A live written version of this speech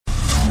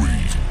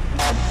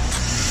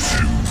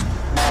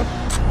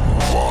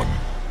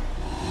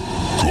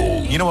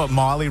You know what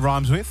Miley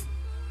rhymes with?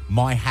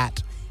 My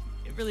hat.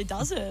 It really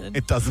doesn't.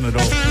 It doesn't at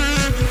all.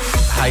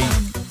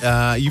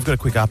 Hey, you've got a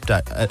quick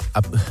update.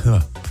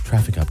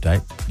 Traffic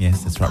update.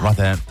 Yes, that's right. Right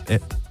there.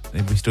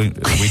 Are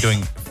we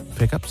doing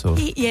pickups or?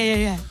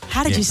 Yeah.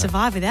 How did you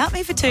survive without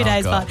me for 2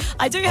 days? God. But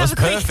I do It have was a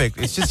quick... perfect.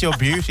 It's just your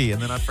beauty,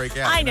 and then I freak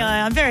out. I know.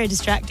 I'm very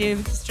distractive.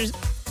 It's just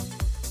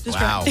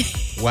Wow.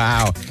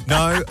 Wow.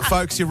 No,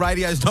 folks, your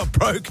radio's not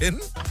broken.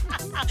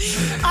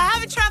 I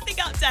have a traffic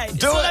update.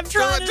 Do That's what it. I'm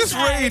trying Do it. to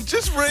say.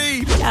 Just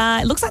read.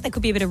 It looks like there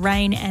could be a bit of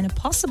rain and a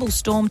possible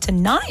storm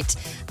tonight.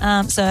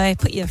 So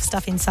put your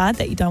stuff inside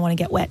that you don't want to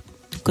get wet.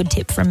 Good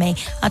tip from me.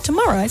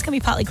 Tomorrow it's going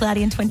to be partly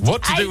cloudy and 28.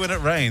 What to do when it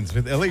rains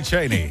with Ellie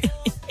Cheney.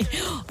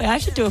 Well, I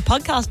should do a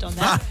podcast on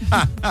that.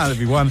 There'd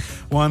be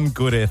one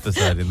good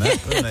episode in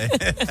that,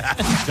 wouldn't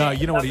there? No,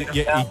 you know what? He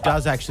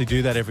does actually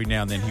do that every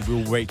now and then. He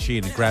will reach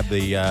in and grab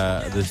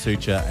the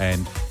suture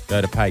and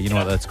go to pay. You know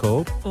what that's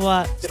called?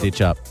 What?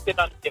 Stitch up. Sit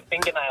on your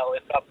fingernail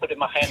if I put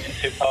my hand in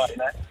too far, you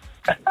know.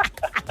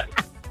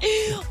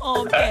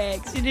 Oh,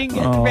 Bex, you didn't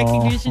get the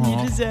recognition you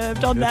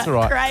deserved on That's that.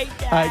 all right. Great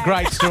game.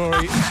 Great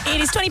story. It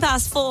is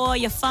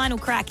 4:20, your final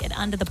crack at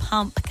Under the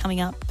Pump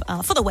coming up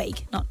for the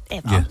week. Not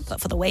ever, Yes.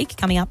 but for the week.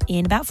 Coming up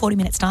in about 40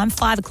 minutes' time,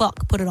 5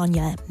 o'clock. Put it on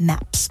your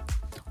maps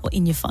or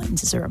in your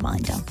phones as a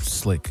reminder.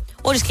 Slick.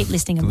 Or just keep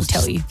listening and we'll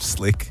tell you.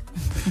 Slick.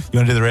 You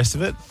want to do the rest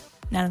of it?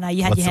 No.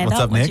 You had your hand what's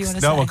up. up What next? do you want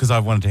to No, say? because I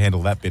wanted to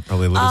handle that bit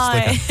probably a little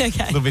slicker.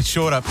 Okay. A little bit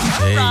shorter.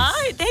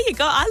 Right, there you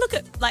go. I look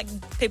at like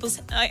people's.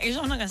 I'm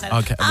not going to say that.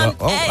 Okay.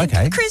 Well,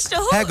 okay.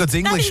 Crystal. How good's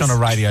English that on is- a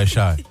radio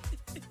show?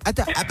 It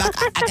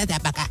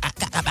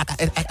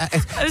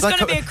was going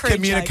to be a crude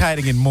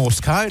communicating in Morse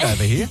code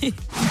over here. joke.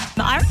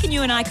 I reckon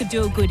you and I could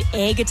do a good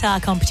air guitar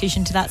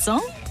competition to that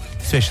song.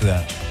 Especially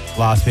that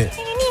last bit.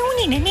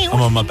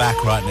 I'm on my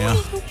back right now.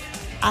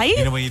 Are you?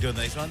 You know when you're doing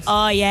these ones?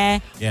 Oh, yeah.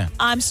 Yeah.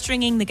 I'm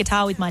stringing the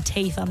guitar with my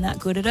teeth. I'm that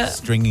good at it.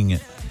 Stringing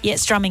it. Yeah,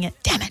 strumming it.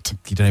 Damn it.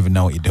 You don't even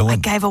know what you're I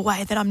doing. gave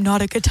away that I'm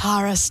not a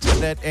guitarist.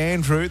 That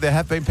Andrew, there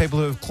have been people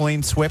who have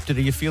clean swept it.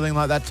 Are you feeling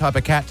like that type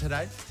of cat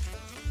today?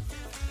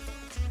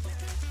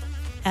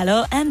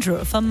 Hello,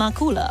 Andrew from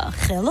Makula.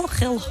 Hello.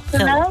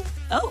 Hello?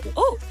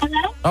 Oh.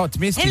 Hello? Oh, it's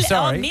Misty, Hello,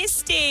 sorry.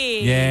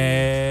 Misty.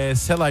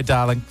 Yes. Hello,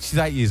 darling. She's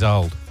 8 years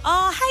old.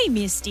 Oh, hey,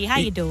 Misty. How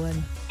you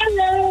doing?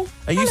 Hello?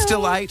 Are you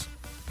still 8?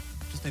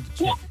 Just need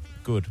to check.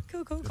 Good.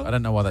 Cool. I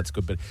don't know why that's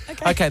good, but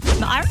okay.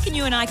 I reckon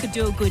you and I could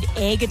do a good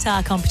air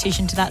guitar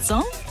competition to that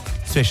song.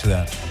 Especially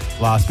that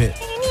last bit.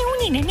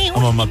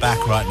 I'm on my back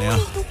right now.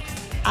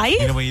 Are you?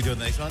 You know when you're doing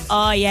these ones?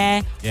 Oh,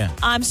 yeah. Yeah.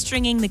 I'm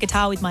stringing the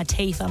guitar with my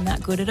teeth. I'm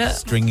that good at it.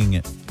 Stringing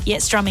it. Yeah,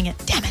 strumming it.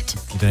 Damn it.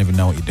 You don't even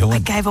know what you're I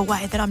doing. gave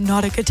away that I'm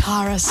not a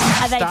guitarist.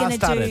 Are they going to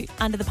do Star-studded.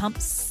 Under the Pump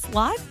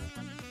live?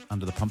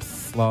 Under the pump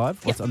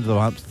live? What's under the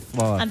pump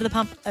live? Under the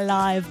Pump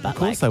live, but Of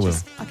course like they will.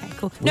 just, okay,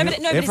 cool. Well,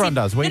 everyone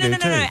does. We no, do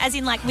too. No, as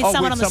in like with Oh,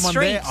 someone with on the someone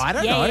street. there? I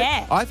don't yeah, know.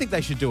 Yeah. I think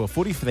they should do a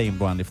footy themed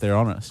one if they're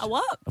honest. A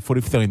what? A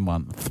footy themed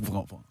one.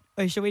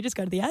 Or should we just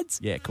go to the ads?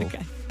 Yeah, cool.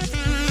 Okay.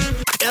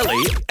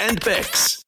 Ellie and Bex.